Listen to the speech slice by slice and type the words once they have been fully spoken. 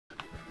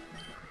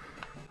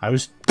I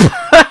was...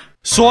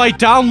 So I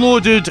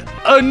downloaded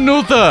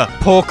another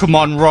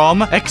Pokemon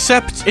ROM,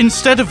 except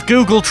instead of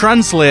Google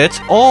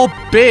Translate or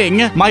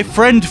Bing, my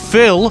friend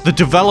Phil, the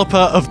developer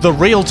of the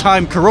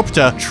real-time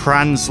corruptor,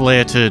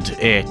 translated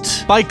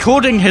it by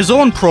coding his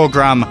own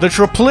program that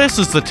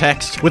replaces the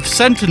text with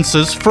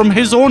sentences from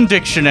his own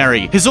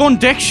dictionary. His own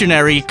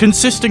dictionary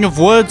consisting of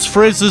words,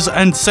 phrases,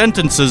 and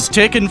sentences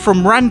taken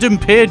from random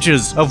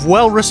pages of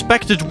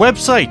well-respected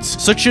websites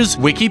such as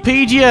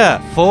Wikipedia,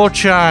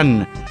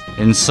 4chan,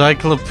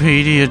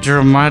 Encyclopedia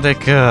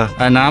Dramatica,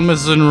 an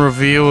Amazon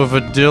review of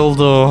a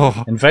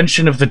dildo.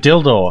 Invention of the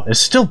dildo is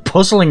still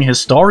puzzling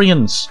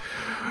historians.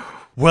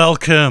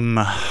 Welcome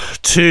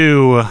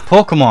to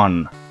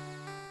Pokemon.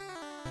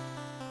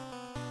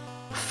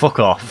 Fuck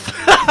off.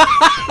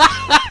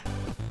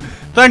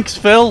 Thanks,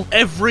 Phil.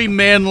 Every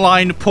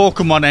mainline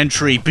Pokemon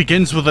entry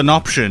begins with an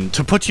option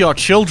to put your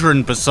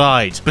children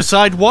beside.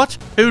 Beside what?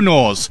 Who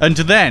knows? And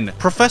then,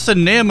 Professor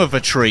Name of a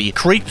Tree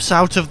creeps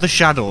out of the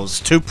shadows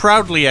to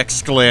proudly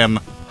exclaim,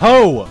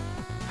 Ho!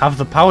 Have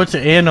the power to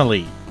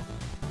anally.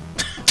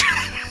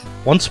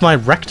 Once my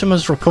rectum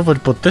is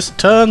recovered, but this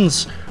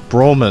turns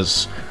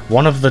Bromas,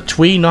 one of the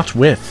twee not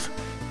with.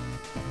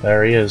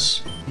 There he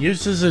is.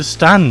 Uses his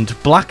stand,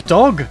 Black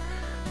Dog,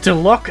 to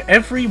lock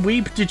every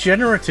weeb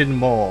degenerate in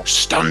more.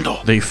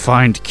 Stando. They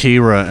find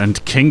Kira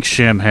and kink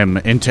shame him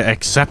into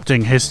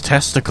accepting his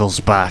testicles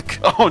back.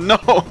 Oh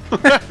no!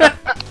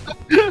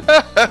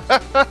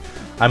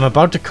 I'm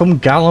about to come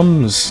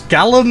Gallums.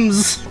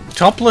 Gallums?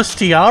 Topless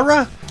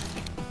tiara?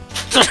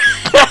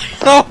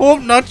 I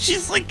hope not,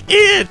 she's like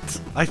 8!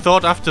 I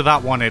thought after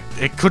that one it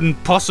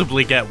couldn't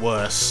possibly get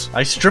worse.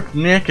 I stripped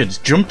naked,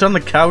 jumped on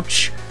the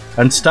couch,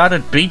 and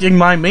started beating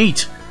my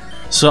meat.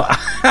 So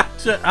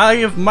after I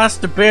have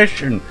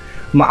masturbation,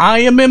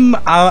 I am in,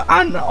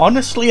 and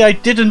honestly I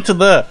didn't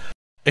the...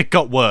 It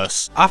got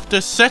worse.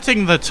 After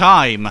setting the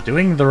time,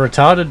 doing the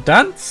retarded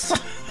dance,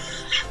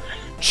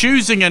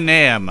 choosing a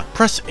name,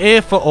 press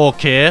A for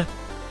OK,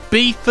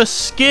 B for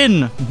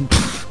skin,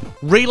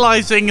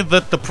 realizing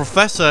that the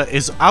professor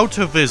is out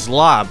of his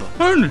lab,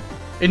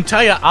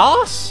 entire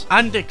arse,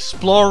 and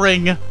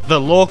exploring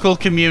the local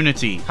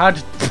community.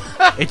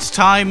 It's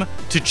time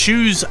to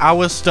choose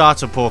our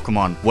starter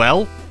Pokemon.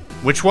 Well,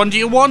 which one do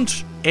you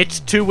want?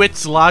 It to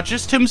its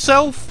largest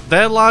himself?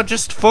 Their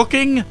largest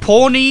fucking?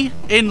 Pony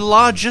in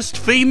largest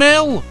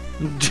female?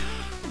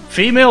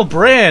 Female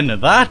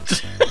brain,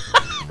 that?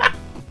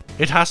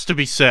 It has to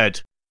be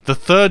said, the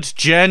 3rd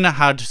gen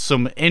had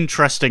some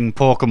interesting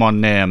Pokemon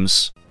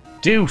names.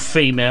 Do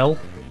female.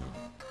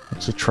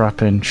 It's a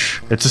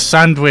Trapinch. It's a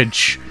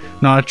sandwich,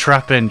 not a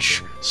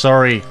Trapinch.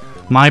 Sorry,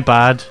 my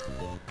bad.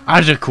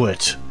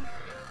 Adequate.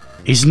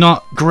 He's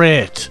not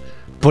great,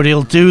 but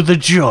he'll do the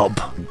job.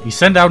 He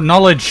sent out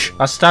knowledge.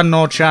 I stand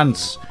no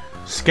chance.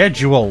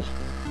 Schedule.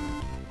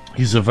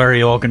 He's a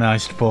very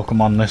organised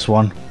Pokemon, this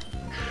one.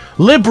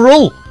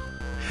 Liberal!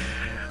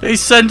 He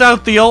sent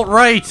out the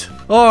alt-right.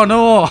 Oh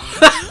no.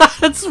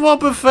 It's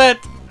Wobbuffet.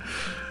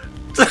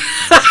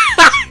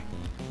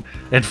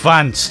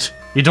 Advanced.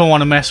 You don't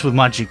want to mess with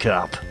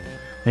Magikarp.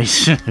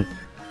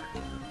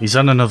 He's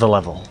on another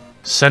level.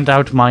 Send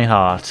out my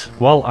heart.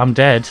 Well, I'm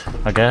dead,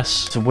 I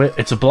guess.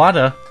 It's a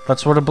bladder.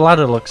 That's what a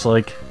bladder looks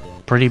like.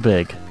 Pretty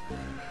big.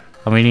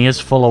 I mean, he is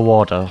full of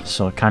water,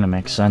 so it kind of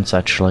makes sense,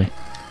 actually.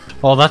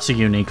 Oh, that's a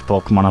unique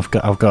Pokemon,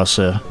 I've got to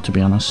say, to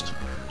be honest.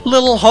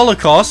 Little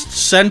Holocaust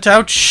sent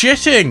out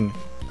shitting!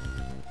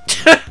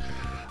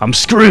 I'm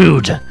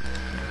screwed!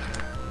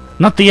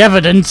 Not the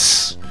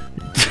evidence!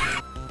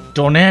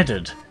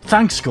 Donated.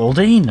 Thanks,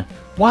 Goldine.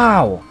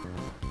 Wow.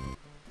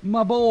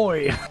 My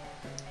boy.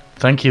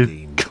 Thank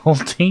you,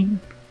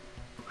 Goldine.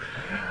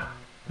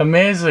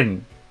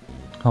 Amazing.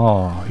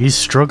 Oh, he's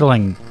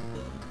struggling.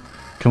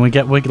 Can we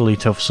get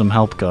Wigglytuff some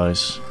help,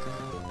 guys?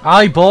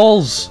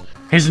 Eyeballs!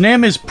 His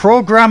name is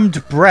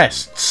Programmed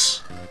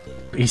Breasts.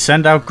 He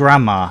sent out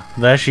Grandma.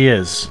 There she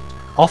is.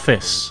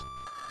 Office.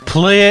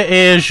 Play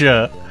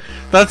Asia.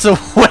 That's a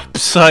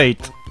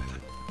website.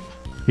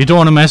 You don't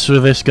want to mess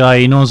with this guy.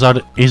 He knows how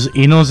to.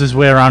 He knows his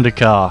way around a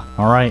car.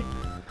 All right.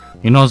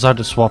 He knows how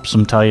to swap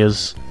some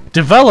tires.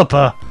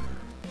 Developer.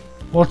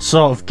 What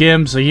sort of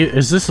games are you?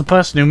 Is this the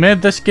person who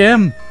made this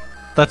game?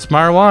 That's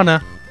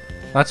marijuana.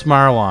 That's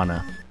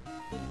marijuana.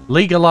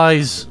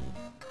 Legalize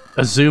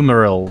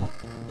Azumarill.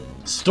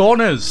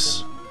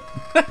 Stoners.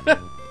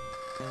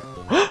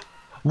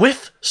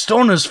 With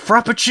Stoners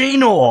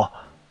Frappuccino.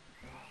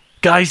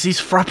 Guys, he's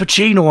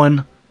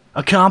Frappuccinoing.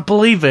 I can't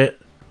believe it.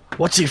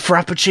 What's he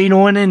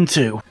Frappuccinoing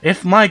into?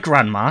 If my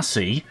grandma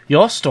see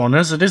your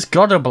Stoners, it is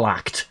gotta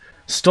blacked.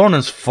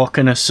 Stoners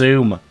fucking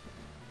assume.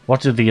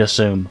 What did they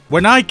assume?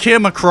 When I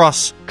came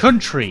across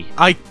Country,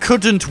 I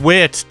couldn't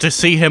wait to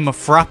see him a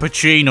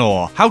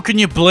Frappuccino. How can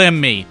you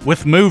blame me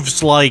with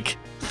moves like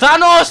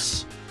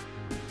Thanos?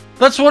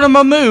 That's one of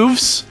my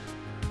moves.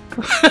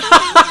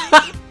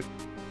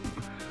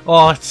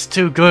 Oh, it's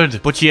too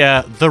good. But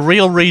yeah, the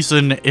real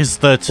reason is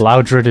that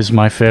Loudred is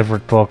my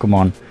favorite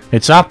Pokemon.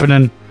 It's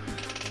happening.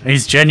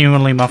 He's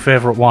genuinely my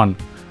favorite one.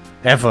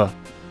 Ever.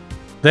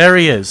 There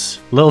he is.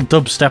 Little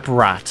dubstep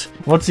rat.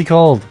 What's he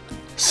called?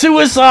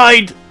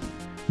 Suicide!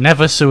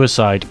 Never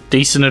suicide.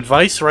 Decent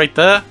advice right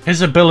there.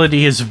 His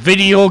ability is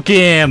video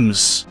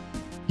games.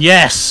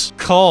 Yes,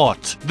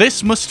 caught.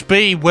 This must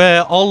be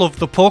where all of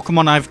the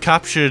Pokemon I've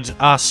captured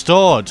are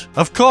stored.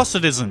 Of course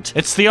it isn't.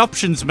 It's the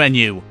options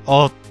menu.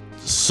 Or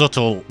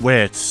subtle.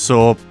 Wait,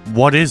 so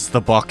what is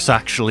the box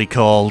actually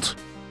called?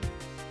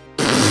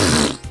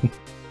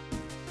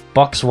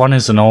 Box 1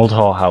 is an old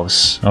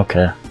whorehouse.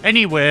 Okay.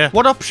 Anyway,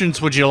 what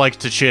options would you like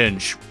to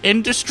change?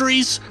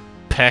 Industries?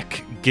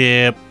 Peck,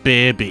 gay,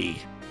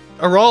 baby.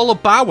 Are all a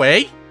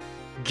bowie?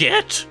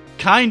 Get.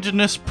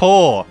 Kindness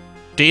poor.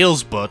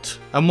 Deals but.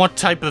 And what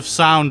type of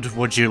sound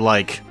would you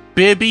like?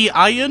 Baby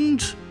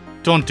ironed?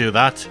 Don't do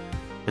that.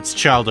 It's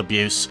child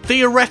abuse.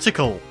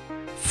 Theoretical.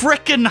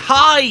 Frickin'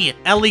 high!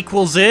 L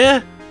equals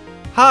A.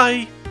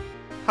 Hi.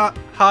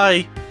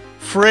 Hi.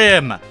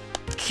 Frame.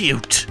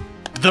 Cute.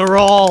 They're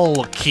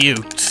all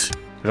cute.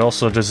 It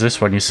also does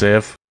this when you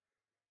save.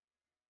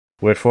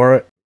 Wait for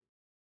it.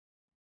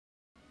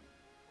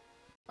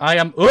 I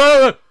am...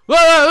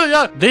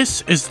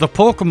 This is the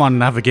Pokemon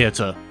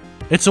Navigator.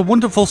 It's a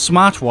wonderful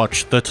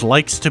smartwatch that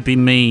likes to be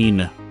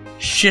mean.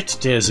 Shit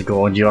days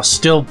ago and you're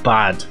still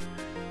bad.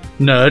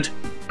 Nerd,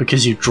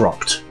 because you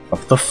dropped.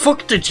 What the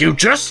fuck did you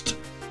just...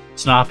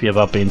 It's not happy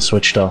about being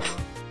switched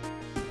off.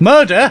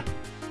 Murder?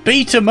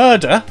 Beta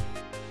murder?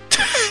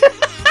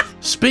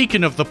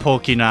 Speaking of the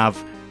Pokénav,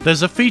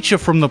 there's a feature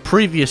from the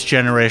previous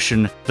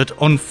generation that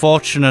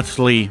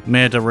unfortunately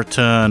made a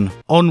return.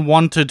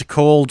 Unwanted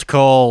cold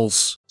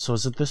calls. So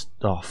is it this?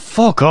 Oh,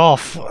 fuck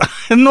off.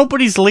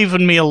 Nobody's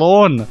leaving me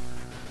alone.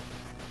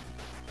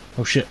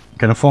 Oh shit,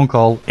 get a phone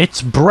call.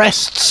 It's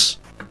breasts.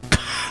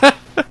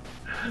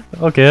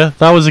 Okay,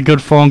 that was a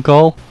good phone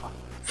call.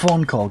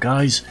 Phone call,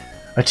 guys.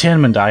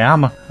 Attainment I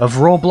am of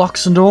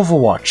Roblox and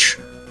Overwatch.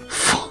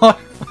 Fuck.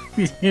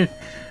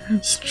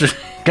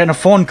 Getting a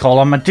phone call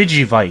on my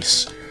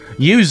Digivice.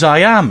 Use I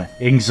am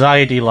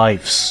anxiety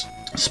lives.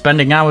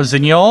 Spending hours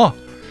in your...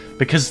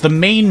 Because the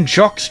mean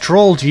jocks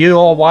trolled you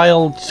all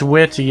while to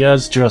wait a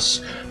years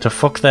just to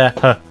fuck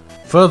their...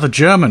 Further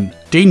German.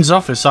 Dean's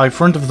office, I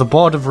front of the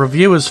board of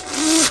reviewers.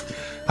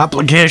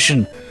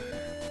 Application.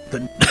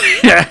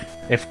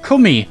 If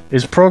Cummy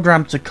is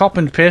programmed to cop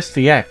and paste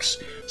the X,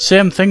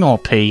 same thing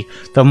OP,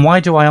 then why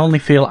do I only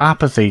feel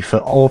apathy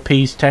for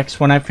OP's text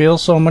when I feel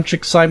so much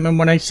excitement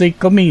when I see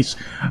Cummy's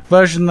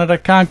version that I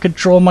can't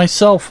control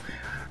myself?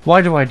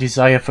 Why do I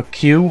desire for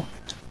Q?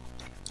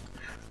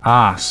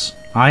 Arse.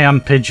 I am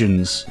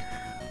pigeons.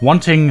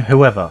 Wanting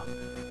whoever.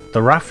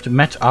 The raft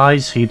met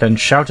eyes, he then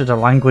shouted a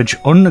language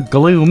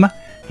ungloom.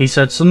 He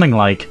said something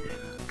like,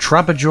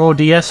 Trabajo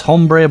dies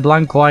hombre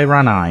blanco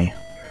iranai.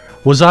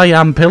 Was I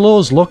am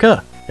pillows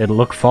looker? It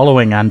look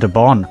following and a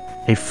bon.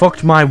 He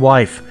fucked my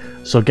wife,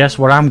 so guess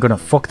what I'm gonna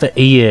fuck the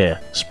EA.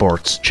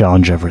 Sports,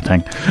 challenge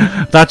everything.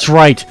 That's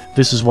right,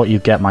 this is what you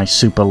get, my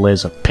super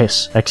laser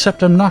piss.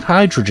 Except I'm not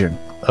hydrogen.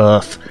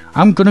 Earth.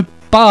 I'm gonna...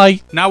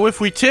 Bye! Now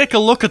if we take a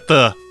look at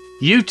the...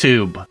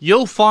 YouTube,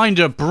 you'll find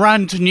a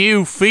brand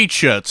new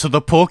feature to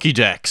the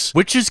Pokédex,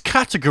 which is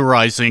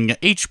categorizing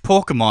each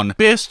Pokemon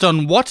based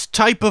on what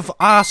type of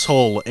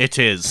asshole it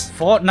is.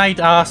 Fortnite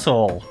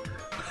asshole.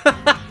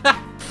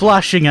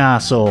 Flashing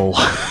asshole.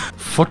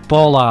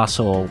 Football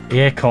asshole.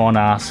 Acorn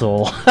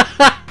asshole.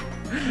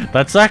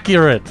 That's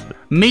accurate.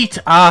 Meat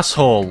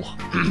asshole.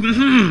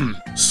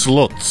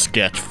 Sluts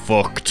get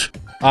fucked.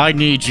 I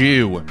need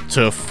you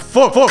to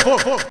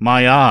fuck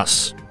my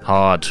ass.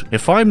 Hard.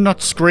 If I'm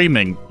not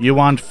screaming, you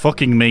aren't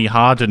fucking me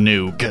hard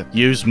enough.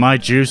 Use my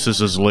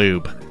juices as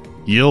lube.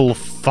 You'll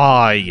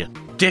fie.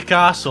 Dick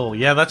arsehole.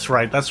 Yeah, that's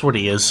right. That's what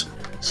he is.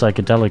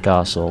 Psychedelic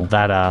arsehole.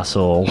 That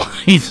arsehole.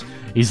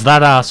 He's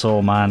that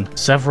arsehole, man.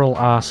 Several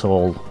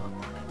arsehole.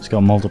 He's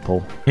got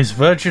multiple. His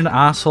virgin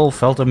arsehole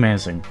felt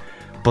amazing.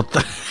 But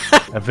the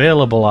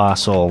available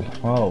arsehole.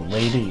 Oh,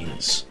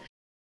 ladies.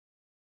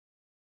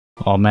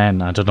 Oh,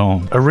 man, I don't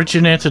know.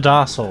 Originated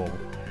arsehole.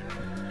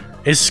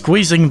 Is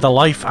squeezing the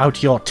life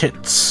out your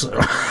tits.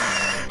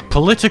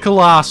 Political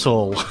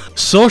arsehole.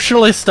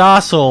 Socialist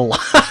arsehole.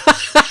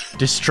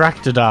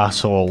 Distracted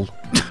arsehole.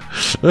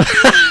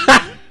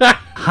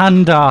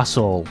 Hand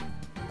arsehole.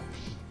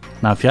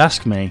 Now if you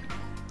ask me,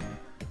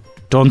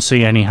 don't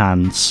see any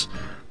hands.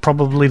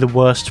 Probably the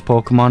worst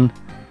Pokemon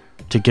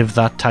to give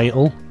that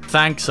title.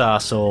 Thanks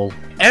arsehole.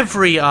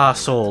 Every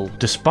arsehole.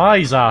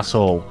 Despise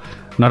arsehole.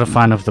 Not a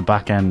fan of the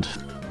back end.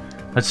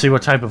 Let's see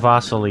what type of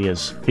arsehole he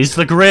is. He's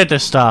the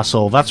greatest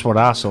arsehole, that's what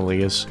arsehole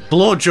he is.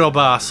 Blowjob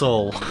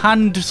arsehole.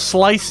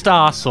 Hand-sliced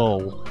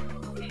arsehole.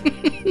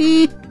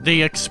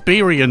 The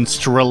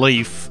experienced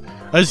relief.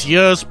 As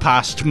years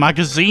passed,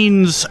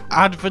 magazines,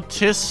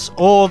 advertises,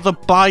 or the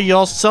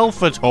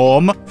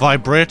buy-yourself-at-home,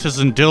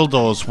 vibrators and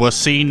dildos were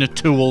seen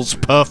tools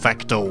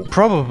perfecto.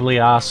 Probably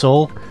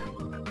arsehole.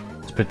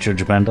 It's a bit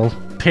judgmental.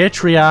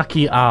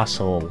 Patriarchy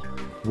arsehole.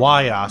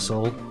 Why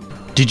arsehole?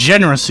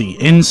 Degeneracy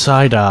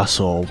inside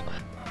arsehole.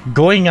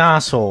 Going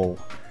arsehole.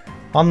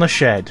 On the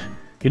shed.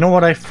 You know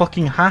what I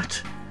fucking hat?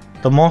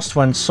 The most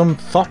when some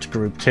thought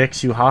group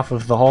takes you half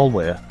of the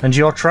hallway, and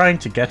you're trying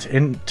to get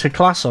into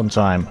class on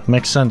time.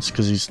 Makes sense,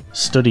 because he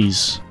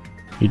studies.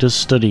 He does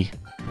study.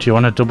 Do you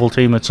want to double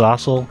team its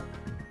arsehole?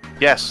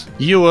 Yes.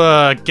 You,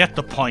 get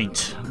the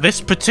point.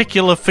 This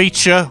particular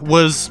feature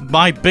was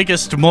my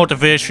biggest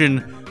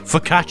motivation for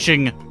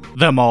catching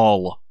them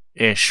all.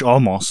 Ish.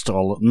 Almost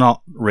all.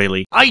 Not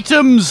really.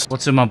 Items!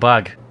 What's in my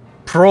bag?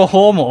 Pro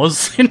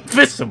homos.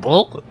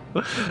 Invisible.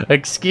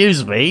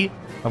 Excuse me.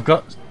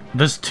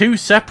 There's 2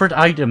 separate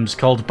items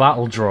called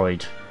Battle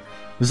Droid.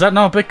 Is that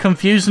not a bit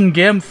confusing,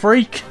 Game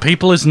Freak?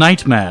 People is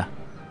nightmare.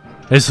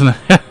 Isn't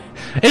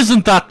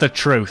that the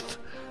truth?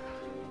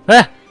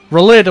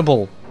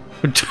 Relatable.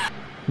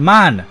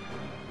 Man,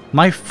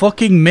 my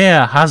fucking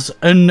mare has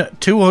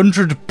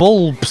 200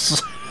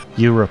 bulbs.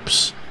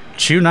 Europe's.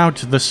 Tune out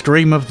the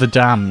stream of the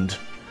damned.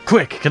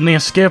 Quick, can the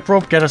escape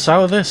rope get us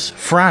out of this?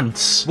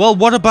 France. Well,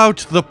 what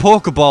about the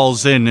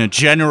Pokeballs in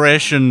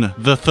Generation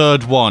the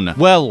third one?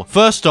 Well,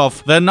 first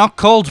off, they're not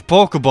called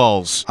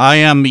Pokeballs. I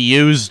am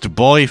used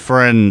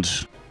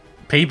boyfriend.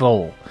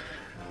 People.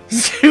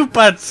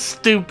 Super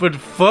stupid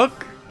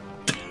fuck.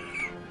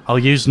 I'll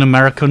use an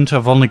American.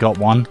 I've only got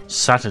one.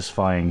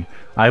 Satisfying.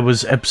 I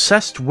was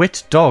obsessed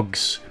with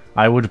dogs.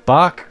 I would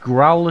bark,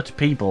 growl at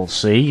people,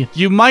 see?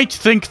 You might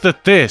think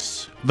that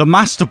this, the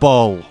Master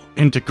Ball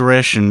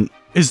integration,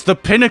 is the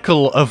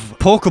pinnacle of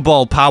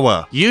Pokeball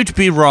power. You'd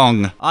be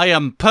wrong. I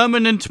am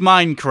permanent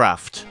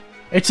Minecraft.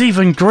 It's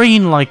even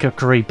green like a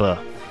creeper.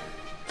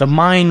 The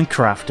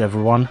Minecraft,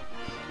 everyone.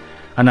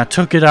 And I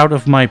took it out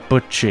of my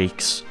butt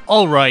cheeks.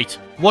 Alright,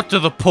 what do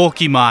the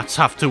Pokemats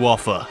have to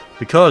offer?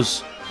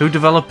 Because, who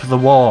developed the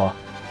war?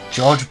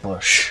 George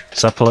Bush.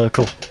 Is that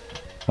political?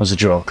 That was a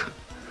joke.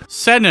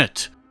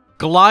 Senate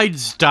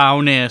glides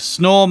down a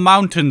snow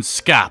mountain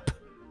scap.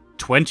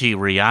 20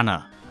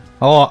 Rihanna.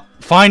 Oh,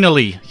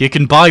 finally, you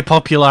can buy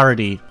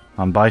popularity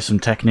and buy some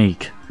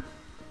technique.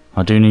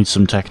 I do need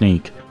some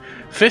technique.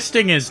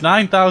 Fisting is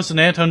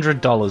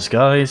 $9,800,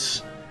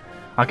 guys.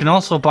 I can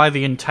also buy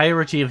the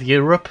entirety of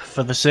Europe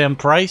for the same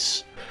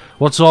price.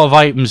 What sort of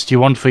items do you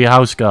want for your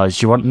house, guys?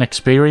 Do you want an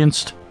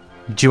experienced?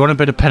 Do you want a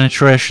bit of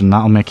penetration?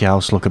 That'll make your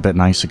house look a bit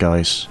nicer,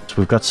 guys. So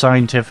we've got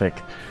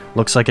scientific.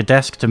 Looks like a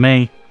desk to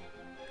me.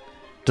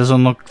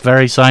 Doesn't look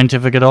very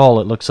scientific at all.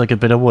 It looks like a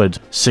bit of wood.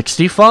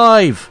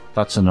 65!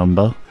 That's a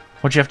number.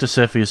 What do you have to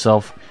say for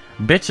yourself?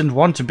 Bit and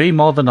want to be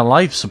more than a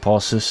life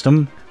support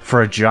system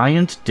for a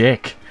giant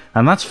dick.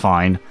 And that's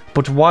fine.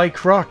 But why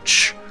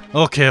crotch?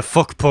 Okay,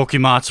 fuck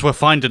Pokemats. We're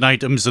finding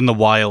items in the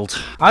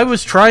wild. I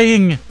was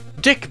trying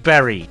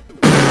Dickberry.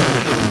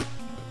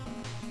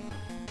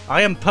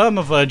 I am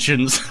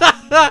permavirgins.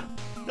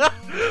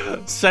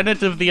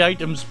 Senate of the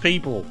items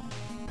people.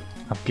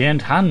 I've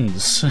gained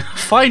hands.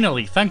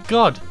 Finally, thank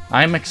God.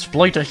 I am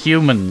exploiter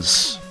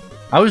humans.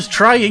 I was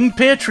trying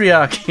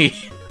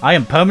patriarchy. I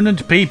am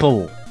permanent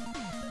people.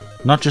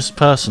 Not just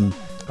person.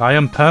 I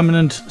am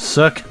permanent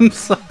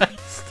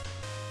circumcised.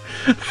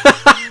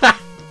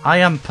 I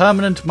am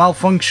permanent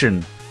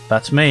malfunction.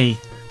 That's me.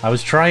 I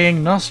was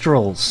trying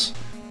nostrils.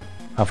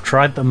 I've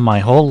tried them my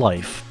whole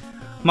life.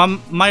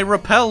 My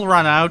repel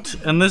ran out,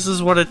 and this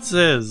is what it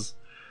says.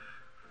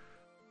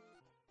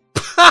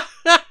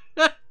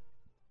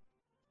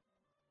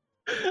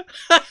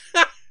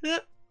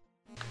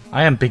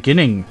 I am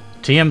beginning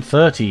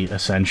TM30,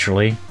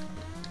 essentially.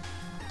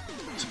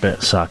 It's a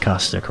bit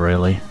sarcastic,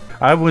 really.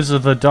 I was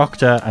the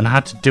doctor and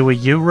had to do a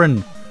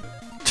urine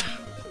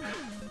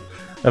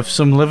of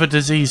some liver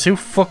disease. Who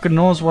fucking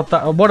knows what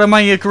that... What am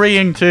I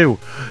agreeing to?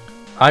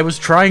 I was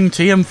trying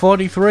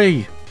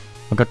TM43.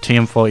 I got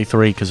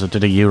TM43 because I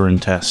did a urine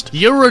test.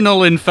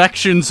 Urinal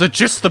infections are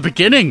just the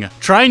beginning.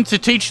 Trying to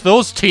teach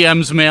those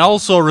TMs may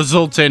also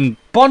result in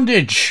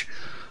bondage.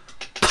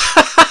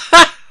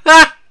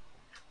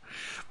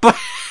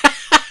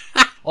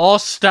 Or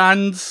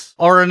stands,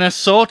 or an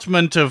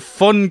assortment of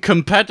fun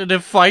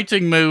competitive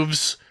fighting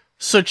moves,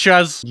 such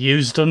as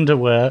used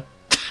underwear.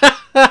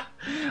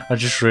 I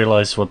just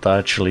realised what that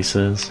actually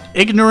says.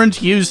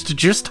 Ignorant used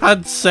just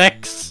had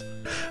sex.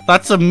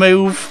 That's a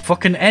move.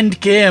 Fucking end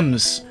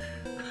games.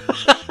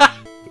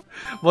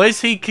 Why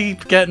does he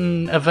keep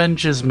getting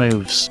Avengers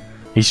moves?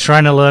 He's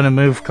trying to learn a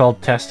move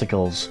called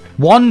testicles.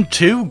 1,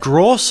 2,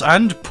 gross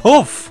and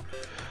puff.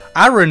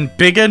 Aaron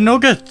bigger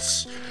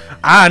nuggets.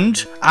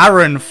 And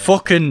Aaron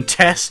fucking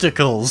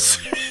testicles.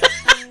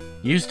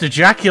 Used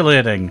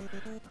ejaculating.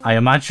 I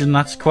imagine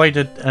that's quite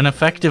an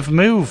effective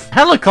move.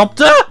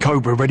 Helicopter!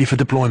 Cobra ready for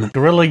deployment.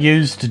 Gorilla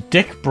used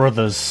Dick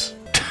Brothers.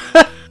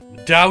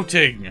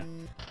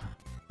 Doubting.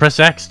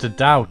 Press X to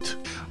doubt.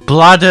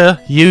 Bladder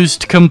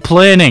used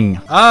complaining.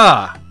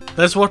 Ah,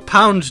 that's what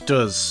pound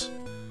does.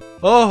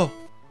 Oh.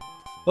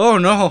 Oh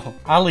no.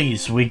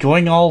 Ali's, we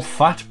going all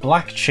fat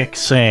black chick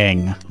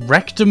saying.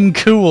 Rectum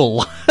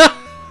cool.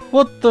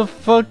 What the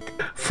fuck?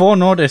 Four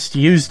noticed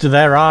used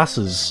their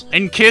asses.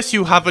 In case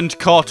you haven't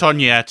caught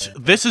on yet,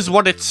 this is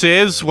what it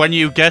says when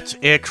you get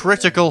a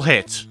critical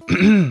hit.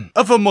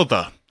 Of a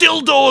mother.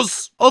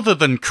 Dildos! Other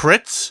than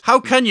crits, how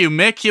can you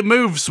make your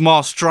moves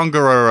more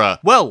stronger?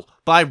 Well,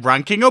 By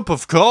ranking up,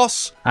 of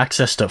course.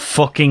 Access to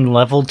fucking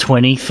level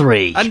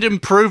 23. And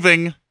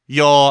improving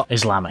your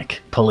Islamic.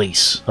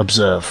 Police.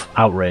 Observe.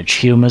 Outrage.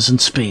 Humors and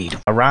speed.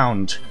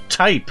 around.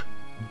 Type.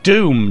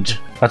 Doomed.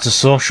 That's a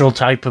social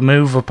type of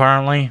move,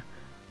 apparently.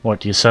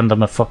 What, do you send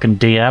them a fucking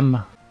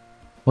DM?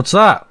 What's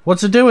that?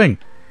 What's it doing?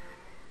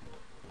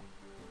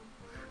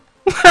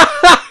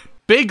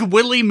 Big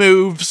willy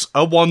moves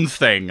are one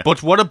thing,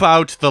 but what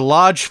about the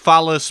large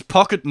phallus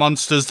pocket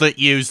monsters that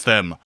use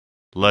them?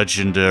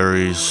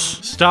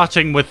 Legendaries.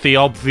 Starting with the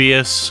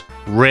obvious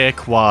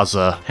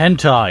Rayquaza.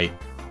 Hentai.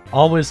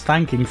 Always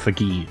thanking for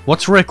Gi.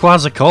 What's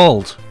Rayquaza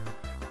called?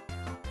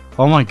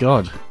 Oh my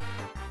god.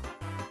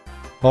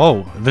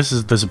 Oh,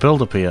 there's a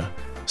build-up here.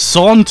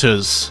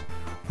 Saunters.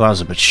 That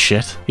was a bit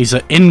shit. He's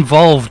an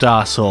involved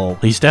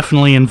arsehole. He's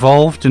definitely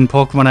involved in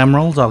Pokémon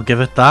Emerald, I'll give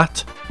it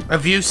that.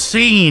 Have you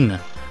seen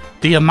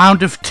the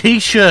amount of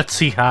t-shirts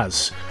he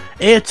has?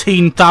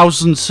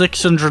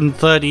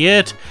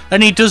 18,638,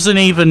 and he doesn't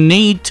even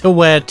need to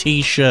wear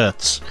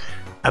t-shirts.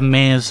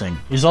 Amazing.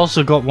 He's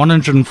also got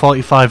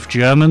 145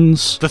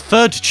 Germans. The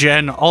 3rd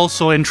gen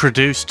also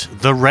introduced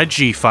the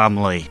Reggie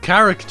family.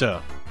 Character.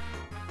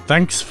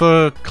 Thanks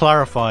for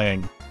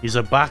clarifying. He's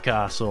a back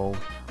arsehole.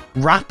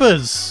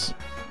 Rappers.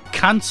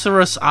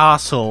 Cancerous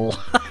arsehole.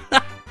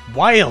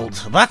 Wild.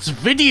 That's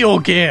video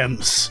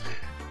games.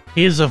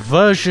 He is a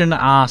version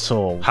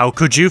arsehole. How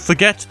could you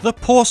forget the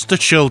poster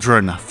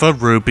children for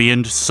Ruby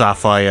and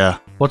Sapphire?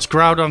 What's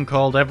Groudon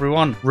called,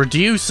 everyone?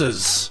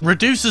 Reducers.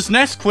 Reducers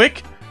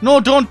Nesquik? No,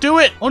 don't do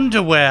it!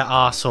 Underwear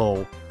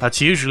arsehole.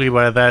 That's usually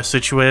where they're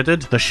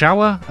situated. The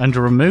shower and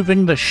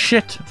removing the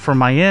shit from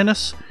my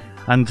anus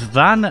and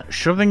then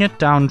shoving it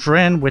down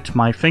drain with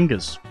my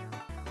fingers.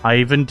 I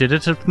even did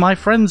it at my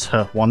friend's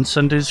once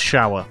and his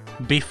shower.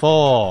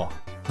 Before.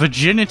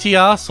 Virginity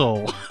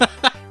arsehole.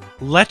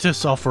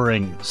 Lettuce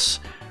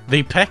offerings.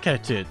 They peck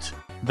at it,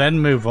 then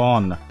move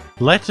on.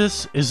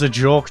 Lettuce is a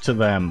joke to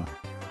them.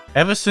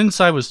 Ever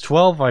since I was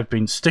 12, I've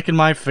been sticking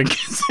my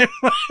fingers in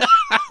my...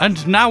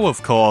 And now,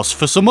 of course,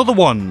 for some other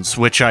ones,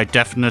 which I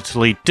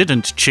definitely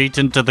didn't cheat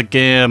into the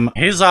game.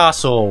 His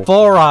arsehole.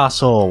 For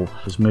arsehole.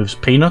 His move's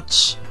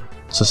peanuts.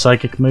 It's a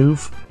psychic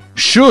move.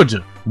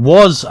 Should.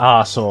 Was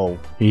arsehole.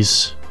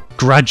 He's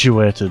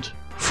graduated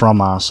from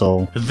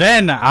arsehole.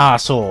 Then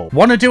arsehole.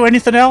 Wanna do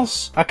anything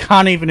else? I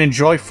can't even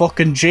enjoy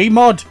fucking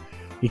Gmod.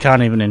 You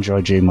can't even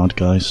enjoy Gmod,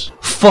 guys.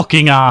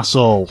 Fucking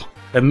arsehole.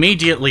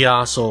 Immediately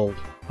arsehole.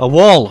 A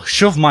wall.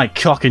 Shove my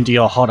cock into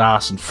your hot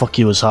ass and fuck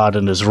you as hard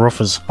and as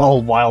rough as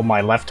all while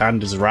my left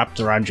hand is wrapped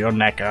around your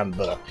neck and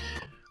the...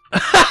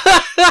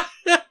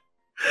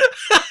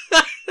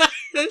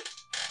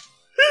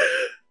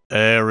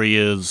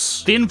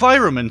 Areas. The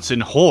environments in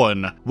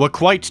Hoenn were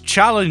quite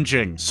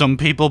challenging. Some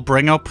people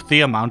bring up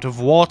the amount of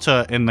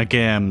water in the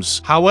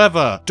games.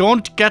 However,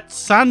 don't get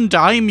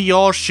sand-dime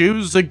your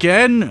shoes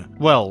again.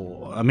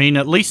 Well, I mean,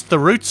 at least the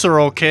roots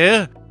are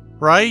okay,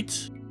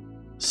 right?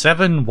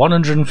 7,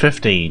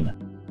 115.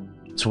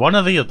 It's one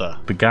or the other.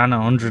 Began at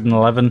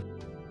 111.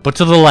 But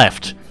to the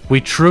left, we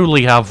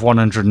truly have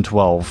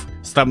 112.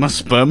 Is that my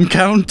sperm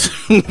count?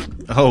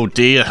 Oh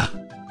dear.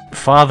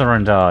 Father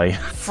and I.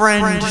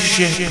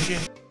 Friendship.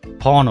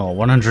 Porno,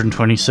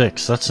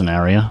 126. That's an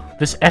area.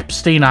 This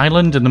Epstein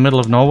Island in the middle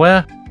of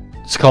nowhere?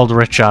 It's called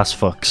Rich Ass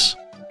Fucks.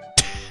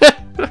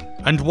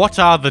 And what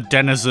are the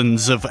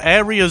denizens of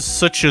areas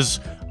such as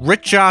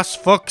Rich Ass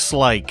Fucks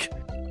like?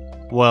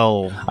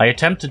 Well... I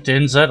attempted to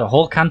insert a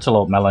whole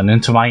cantaloupe melon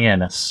into my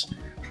anus.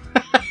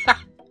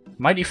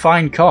 Mighty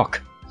fine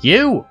cock.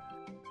 You!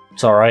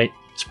 It's alright.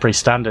 It's pretty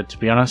standard, to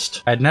be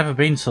honest. I'd never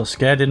been so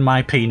scared in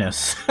my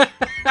penis.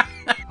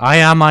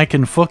 I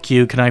can fuck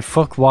you, can I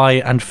fuck Y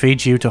and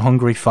feed you to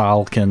hungry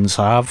falcons,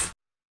 have?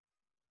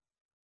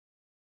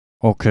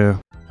 Okay.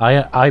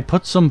 I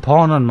put some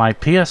porn on my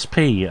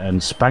PSP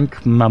and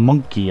spank my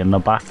monkey in the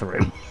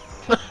bathroom.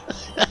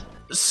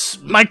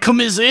 My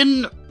cum is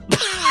in!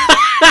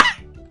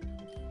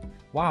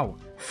 Wow.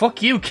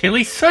 Fuck you,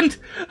 Killy, son!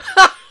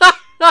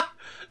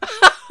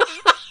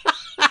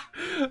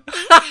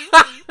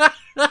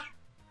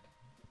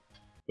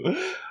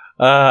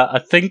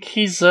 I think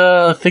he's,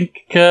 I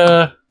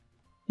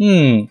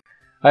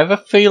have a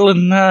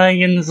feeling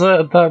he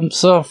inserted that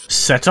himself.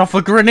 Set off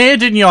a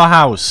grenade in your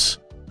house!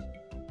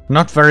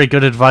 Not very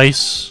good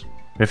advice,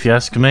 if you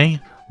ask me.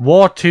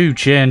 War II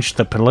changed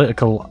the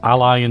political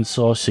alliance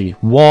sourcey.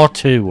 War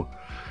II.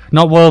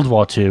 Not World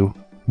War II.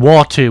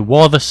 War II.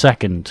 War the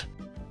Second.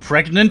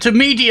 Pregnant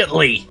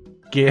immediately!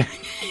 Yeah.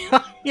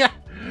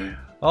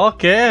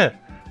 Okay.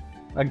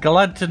 I'm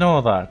glad to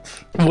know that.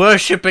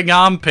 Worshipping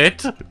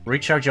armpit.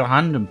 Reach out your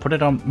hand and put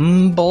it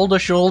on boulder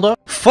shoulder.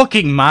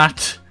 Fucking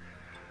Matt.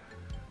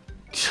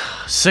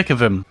 Sick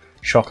of him.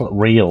 Chocolate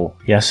real.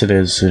 Yes, it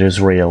is. It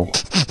is real.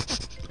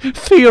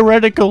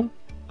 Theoretical.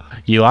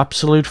 You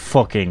absolute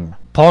fucking.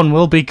 Porn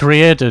will be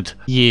created.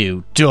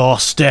 You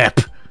doorstep.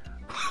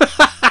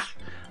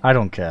 I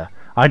don't care.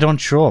 I don't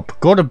show up.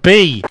 Go to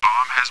B. Bomb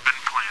has been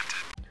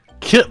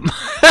planted.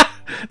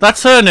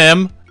 That's her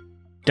name.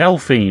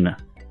 Delphine.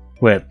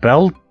 Wait,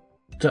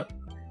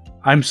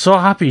 I'm so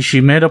happy she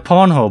made a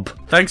Pornhub.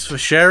 Thanks for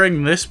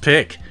sharing this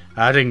pic,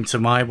 adding to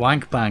my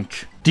wank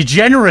bank.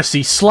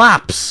 Degeneracy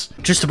slaps!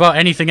 Just about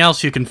anything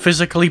else you can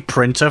physically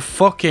print are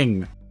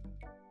fucking.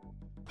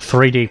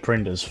 3D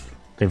printers.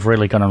 They've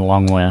really gone a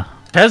long way.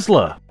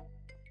 Tesla.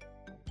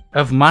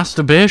 Of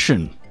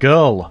masturbation.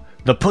 Girl.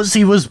 The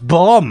pussy was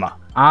bomb.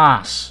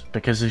 Ass.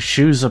 Because his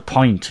shoes are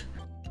point.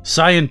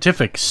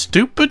 Scientific.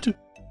 Stupid.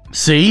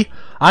 See?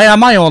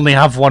 I only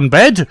have one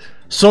bed.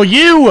 So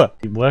you!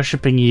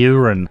 Worshipping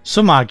urine.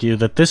 Some argue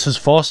that this has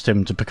forced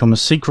him to become a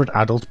secret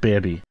adult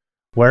baby,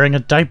 wearing a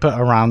diaper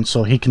around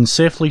so he can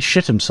safely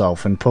shit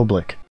himself in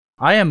public.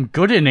 I am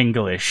good in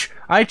English.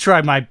 I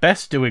try my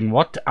best doing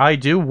what I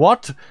do.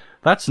 What?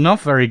 That's not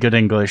very good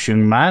English,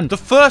 young man. The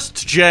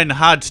first gen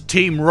had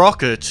Team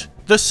Rocket,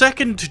 the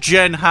second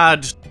gen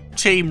had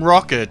Team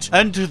Rocket,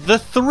 and the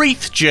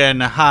 3rd gen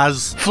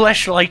has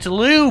Fleshlight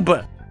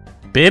Lube.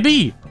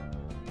 Baby.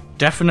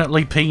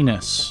 Definitely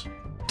penis.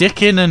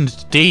 Dickin'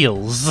 and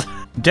deals.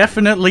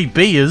 Definitely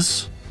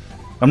beers.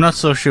 I'm not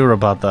so sure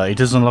about that. He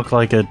doesn't look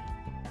like a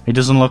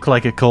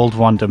cold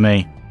one to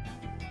me.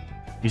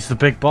 He's the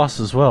big boss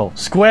as well.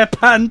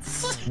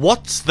 SquarePants!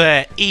 What's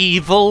their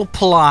evil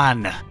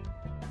plan?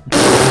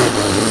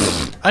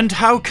 And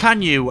how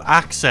can you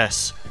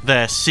access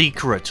their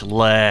secret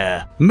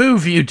lair?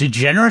 Move, you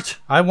degenerate!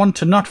 I want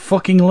to not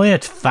fucking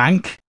late,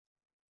 thank.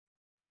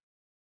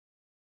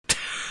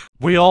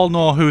 We all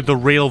know who the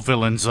real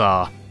villains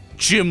are.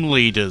 Gym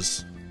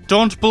leaders.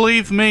 Don't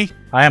believe me?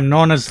 I am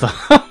known as the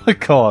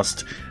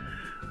Holocaust.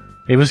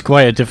 He was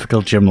quite a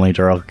difficult gym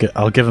leader,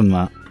 I'll give him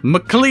that.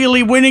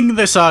 Clearly winning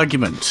this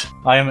argument.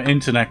 I am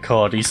internet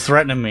code. He's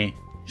threatening me.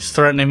 He's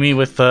threatening me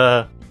with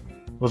a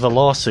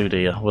lawsuit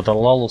here, with a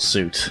lol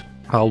suit.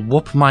 I'll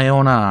whoop my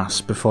own ass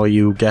before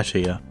you get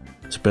here.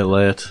 It's a bit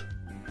late.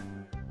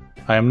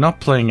 I am not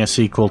playing a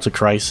sequel to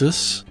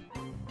Crisis,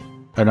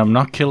 and I'm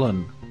not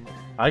killing.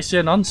 I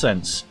say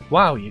nonsense.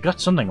 Wow, you got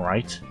something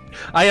right.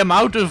 I am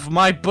out of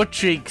my butt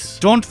cheeks.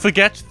 Don't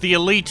forget the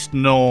elite,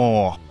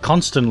 no.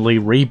 Constantly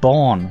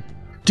reborn.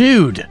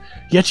 Dude,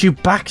 yet you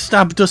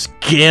backstabbed us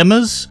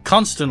gamers?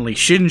 Constantly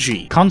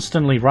Shinji.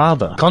 Constantly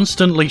rather.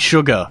 Constantly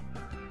sugar.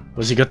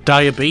 Was he got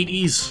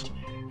diabetes?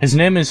 His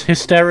name is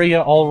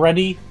Hysteria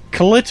already?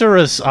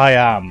 Clitoris I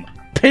am.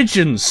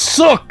 Pigeons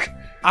suck!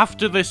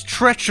 After this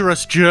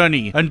treacherous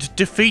journey and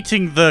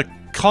defeating the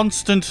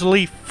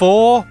Constantly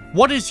 4,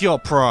 what is your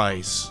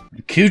prize?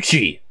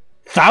 Coochie.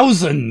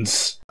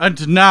 Thousands!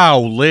 And now,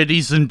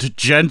 ladies and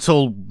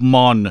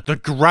gentlemen, the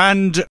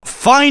grand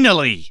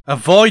finally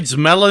avoids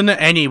melon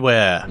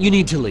anywhere. You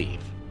need to leave.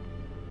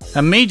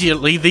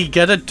 Immediately they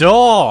get a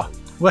door.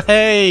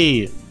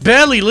 Hey!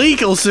 Barely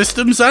legal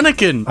systems,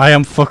 Anakin. I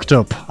am fucked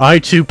up. I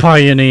too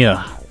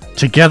pioneer.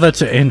 Together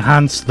to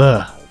enhance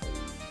the...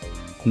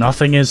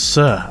 Nothing is,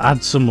 sir.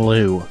 Add some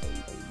loo.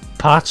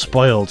 Part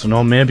spoiled.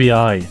 No, maybe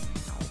I.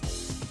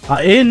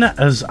 In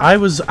as I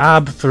was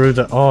ab through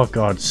the... Oh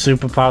god.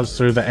 Superpowers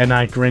through the and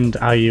I grinned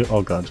IU.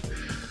 Oh god.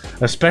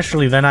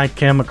 Especially then I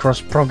came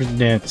across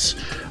prognates.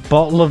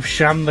 Bottle of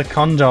sham the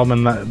condom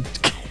and that...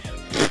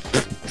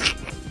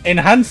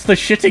 Enhance the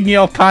shitting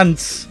your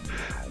pants.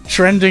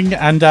 Trending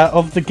and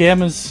of the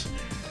gamers.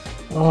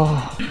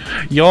 Oh.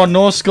 You're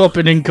no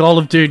scoping in Call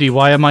of Duty.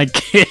 Why am I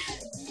gay?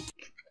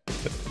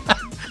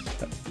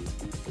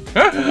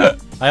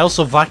 I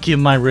also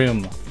vacuum my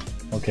room.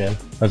 Okay,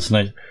 that's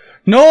nice.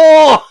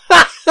 No!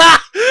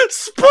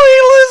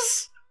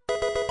 Spoilers!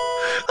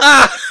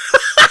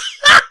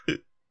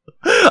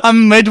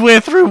 I'm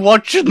midway through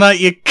watching that,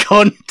 you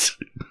cunt.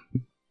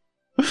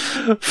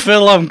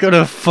 Phil, I'm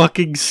gonna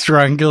fucking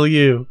strangle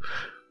you.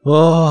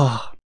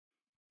 Oh.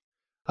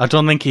 I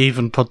don't think he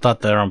even put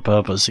that there on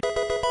purpose.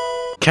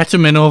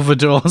 Ketamine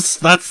overdose,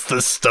 that's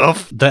the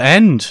stuff. The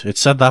end, it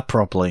said that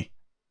properly.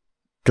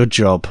 Good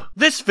job.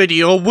 This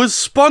video was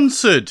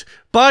sponsored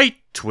by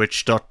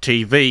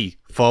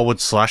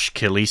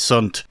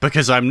twitch.tv/KillySunt,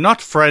 because I'm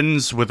not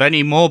friends with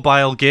any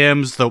mobile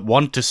games that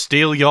want to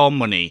steal your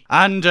money,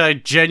 and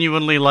I'd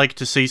genuinely like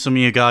to see some of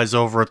you guys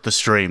over at the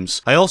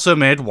streams. I also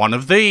made one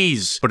of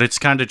these, but it's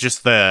kinda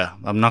just there.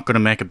 I'm not gonna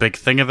make a big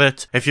thing of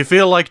it. If you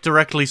feel like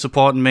directly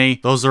supporting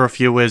me, those are a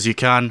few ways you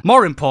can.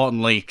 More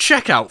importantly,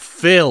 check out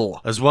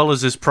Phil, as well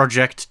as his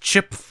project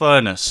Chip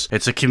Furnace.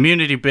 It's a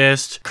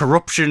community-based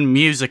corruption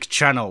music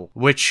channel,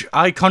 which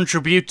I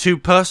contribute to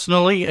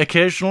personally,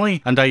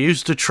 occasionally, and I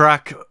used to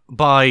track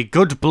by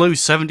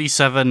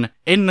GoodBlue77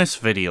 in this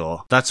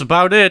video. That's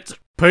about it.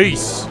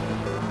 Peace.